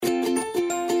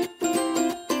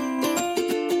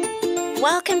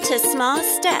Welcome to Small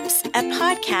Steps, a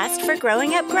podcast for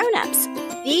growing up grown-ups.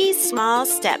 These small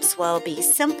steps will be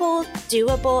simple,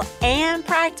 doable, and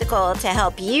practical to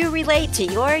help you relate to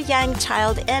your young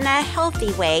child in a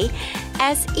healthy way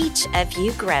as each of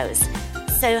you grows.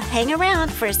 So hang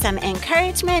around for some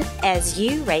encouragement as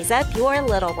you raise up your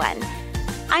little one.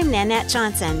 I'm Nanette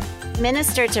Johnson,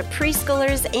 minister to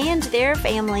preschoolers and their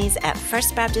families at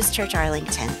First Baptist Church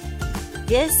Arlington.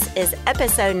 This is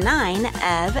episode 9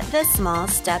 of the Small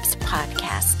Steps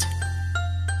podcast.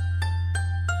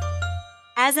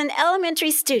 As an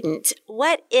elementary student,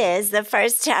 what is the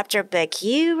first chapter book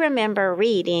you remember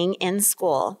reading in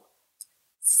school?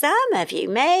 Some of you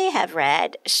may have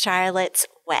read Charlotte's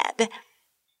Web.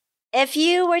 If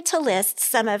you were to list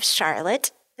some of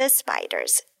Charlotte the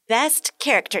Spider's best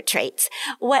character traits,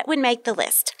 what would make the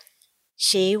list?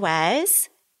 She was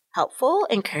helpful,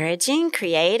 encouraging,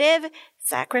 creative,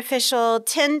 sacrificial,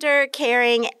 tender,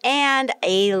 caring, and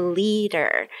a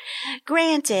leader.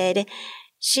 Granted,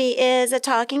 she is a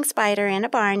talking spider in a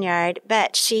barnyard,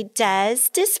 but she does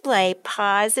display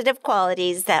positive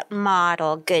qualities that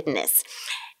model goodness.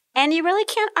 And you really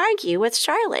can't argue with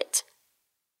Charlotte.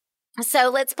 So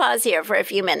let's pause here for a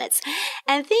few minutes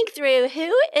and think through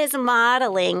who is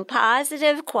modeling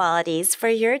positive qualities for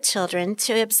your children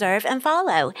to observe and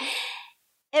follow.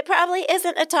 It probably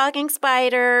isn't a talking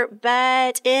spider,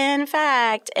 but in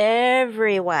fact,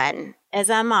 everyone is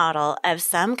a model of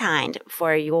some kind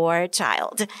for your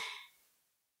child.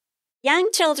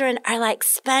 Young children are like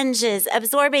sponges,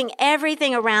 absorbing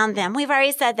everything around them. We've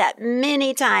already said that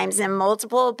many times in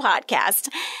multiple podcasts.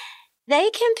 They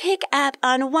can pick up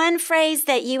on one phrase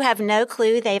that you have no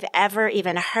clue they've ever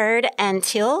even heard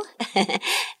until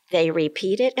they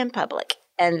repeat it in public.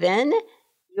 And then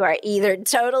you are either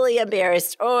totally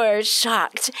embarrassed or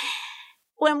shocked.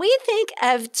 When we think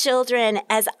of children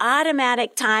as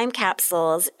automatic time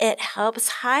capsules, it helps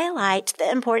highlight the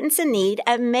importance and need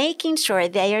of making sure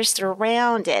they are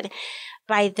surrounded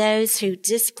by those who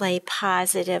display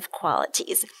positive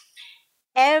qualities.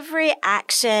 Every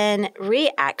action,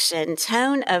 reaction,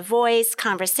 tone of voice,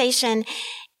 conversation,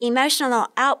 emotional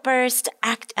outburst,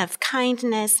 act of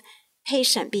kindness,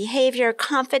 patient behavior,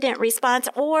 confident response,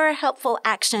 or helpful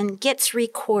action gets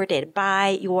recorded by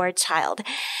your child.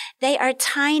 They are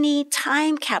tiny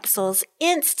time capsules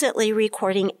instantly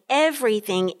recording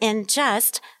everything in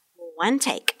just one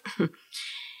take.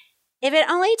 If it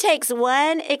only takes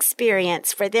one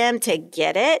experience for them to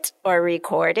get it or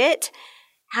record it,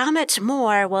 how much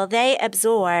more will they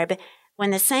absorb when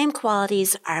the same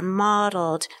qualities are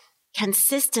modeled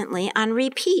consistently on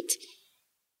repeat?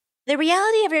 The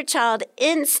reality of your child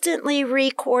instantly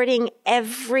recording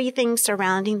everything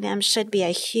surrounding them should be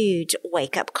a huge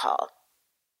wake-up call.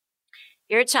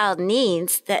 Your child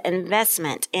needs the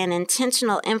investment and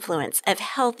intentional influence of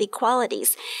healthy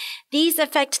qualities. These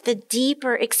affect the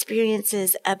deeper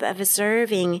experiences of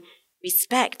observing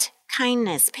respect,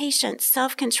 kindness, patience,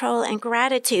 self-control, and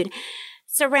gratitude.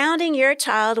 Surrounding your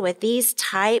child with these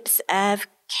types of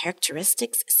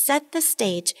characteristics set the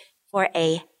stage for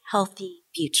a healthy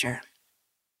future.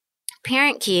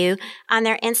 Parent Q on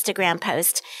their Instagram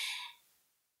post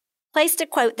placed a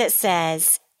quote that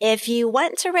says, "If you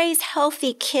want to raise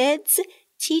healthy kids,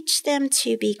 teach them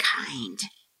to be kind."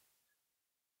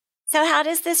 So how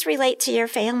does this relate to your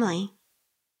family?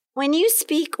 When you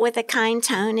speak with a kind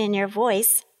tone in your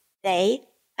voice, they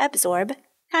absorb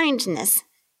kindness.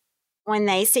 When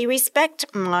they see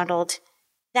respect modeled,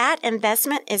 that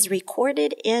investment is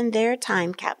recorded in their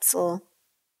time capsule.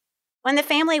 When the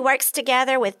family works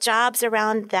together with jobs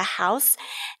around the house,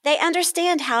 they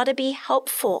understand how to be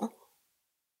helpful.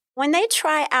 When they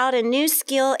try out a new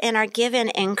skill and are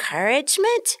given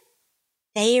encouragement,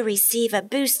 they receive a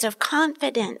boost of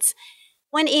confidence.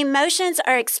 When emotions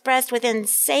are expressed within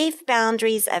safe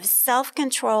boundaries of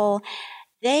self-control,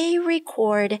 they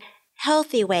record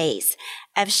healthy ways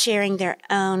of sharing their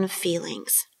own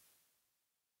feelings.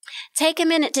 Take a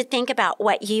minute to think about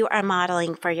what you are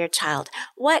modeling for your child.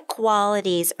 What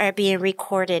qualities are being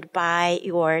recorded by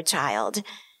your child?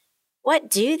 What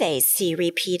do they see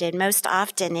repeated most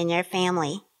often in your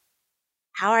family?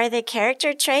 How are the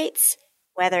character traits,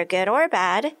 whether good or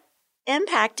bad,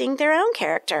 impacting their own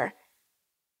character?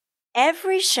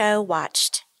 Every show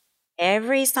watched,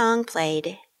 every song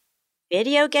played,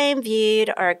 video game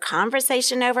viewed, or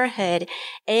conversation overheard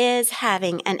is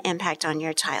having an impact on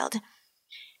your child.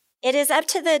 It is up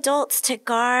to the adults to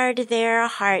guard their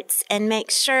hearts and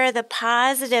make sure the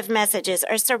positive messages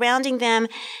are surrounding them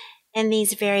in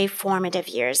these very formative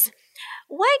years.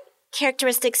 What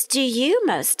characteristics do you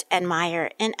most admire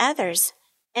in others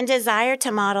and desire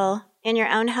to model in your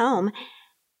own home?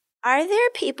 Are there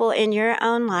people in your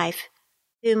own life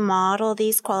who model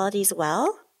these qualities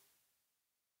well?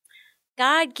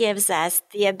 God gives us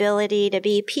the ability to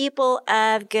be people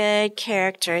of good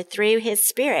character through His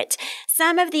Spirit.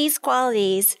 Some of these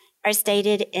qualities are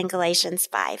stated in Galatians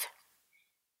 5.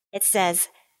 It says,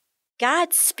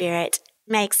 God's Spirit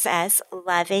makes us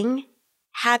loving,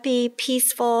 happy,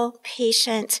 peaceful,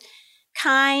 patient,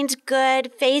 kind,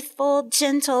 good, faithful,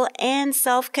 gentle, and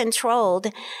self-controlled.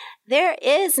 There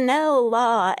is no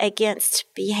law against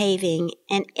behaving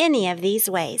in any of these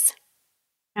ways.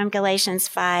 From Galatians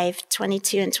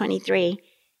 5:22 and 23.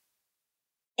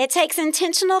 It takes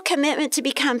intentional commitment to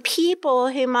become people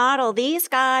who model these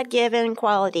God-given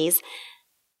qualities.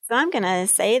 So I'm going to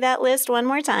say that list one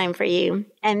more time for you,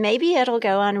 and maybe it'll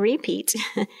go on repeat.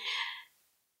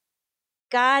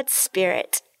 God's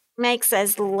Spirit makes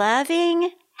us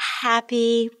loving,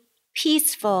 happy,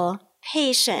 peaceful,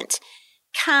 patient,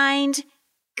 kind,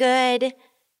 good,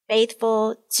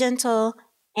 faithful, gentle,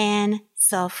 and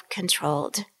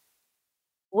self-controlled.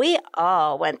 We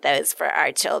all want those for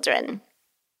our children.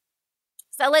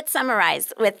 So let's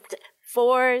summarize with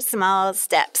 4 small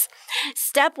steps.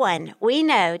 Step 1, we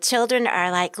know children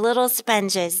are like little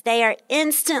sponges. They are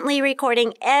instantly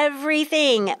recording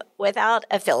everything without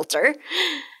a filter.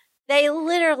 They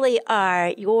literally are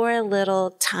your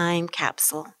little time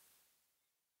capsule.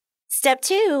 Step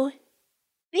 2,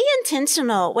 be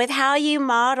intentional with how you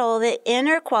model the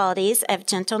inner qualities of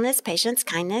gentleness, patience,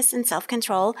 kindness, and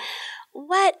self-control.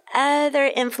 What other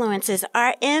influences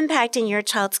are impacting your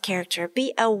child's character?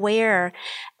 Be aware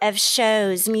of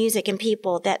shows, music, and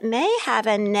people that may have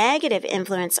a negative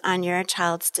influence on your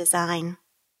child's design.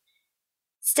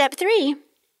 Step 3,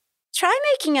 try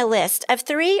making a list of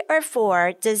 3 or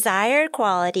 4 desired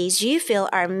qualities you feel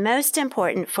are most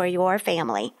important for your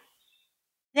family.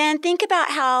 Then think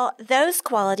about how those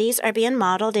qualities are being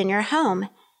modeled in your home.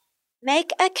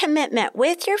 Make a commitment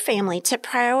with your family to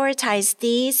prioritize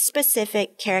these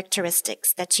specific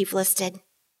characteristics that you've listed.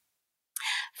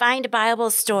 Find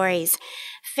Bible stories,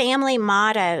 family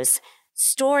mottos,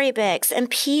 storybooks, and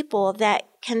people that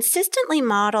consistently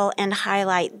model and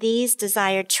highlight these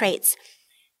desired traits.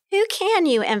 Who can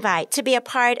you invite to be a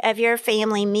part of your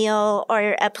family meal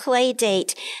or a play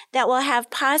date that will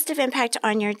have positive impact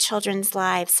on your children's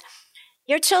lives?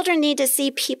 Your children need to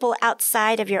see people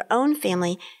outside of your own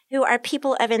family who are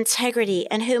people of integrity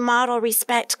and who model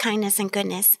respect, kindness, and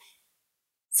goodness.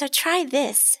 So try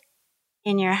this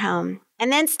in your home.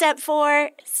 And then step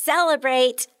 4,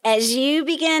 celebrate as you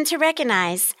begin to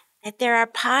recognize that there are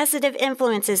positive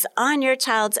influences on your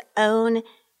child's own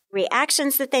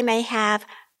reactions that they may have,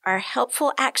 or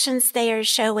helpful actions they are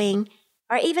showing,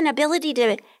 or even ability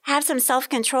to have some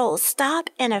self-control. Stop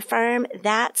and affirm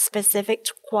that specific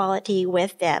quality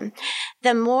with them.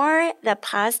 The more the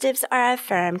positives are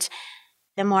affirmed,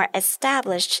 the more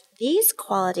established these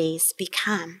qualities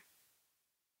become.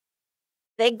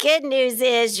 The good news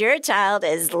is your child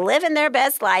is living their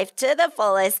best life to the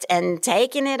fullest and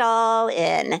taking it all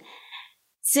in.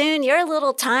 Soon your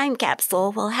little time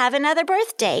capsule will have another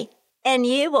birthday, and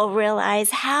you will realize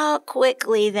how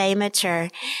quickly they mature.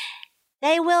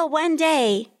 They will one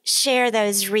day share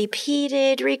those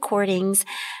repeated recordings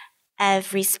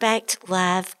of respect,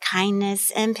 love,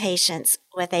 kindness, and patience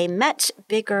with a much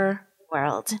bigger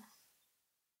world.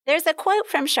 There's a quote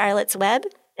from Charlotte's Web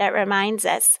that reminds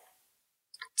us,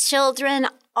 children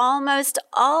almost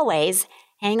always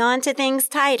hang on to things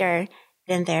tighter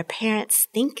than their parents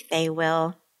think they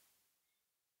will.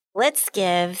 Let's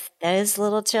give those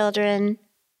little children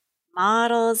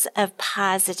models of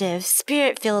positive,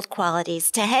 spirit-filled qualities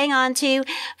to hang on to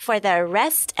for the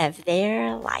rest of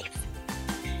their life.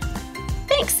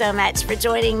 Thanks so much for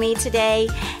joining me today.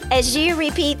 As you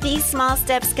repeat these small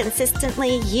steps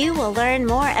consistently, you will learn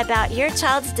more about your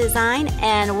child's design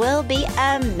and will be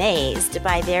amazed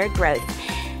by their growth.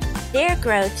 Their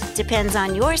growth depends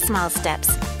on your small steps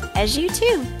as you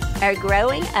too are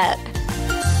growing up.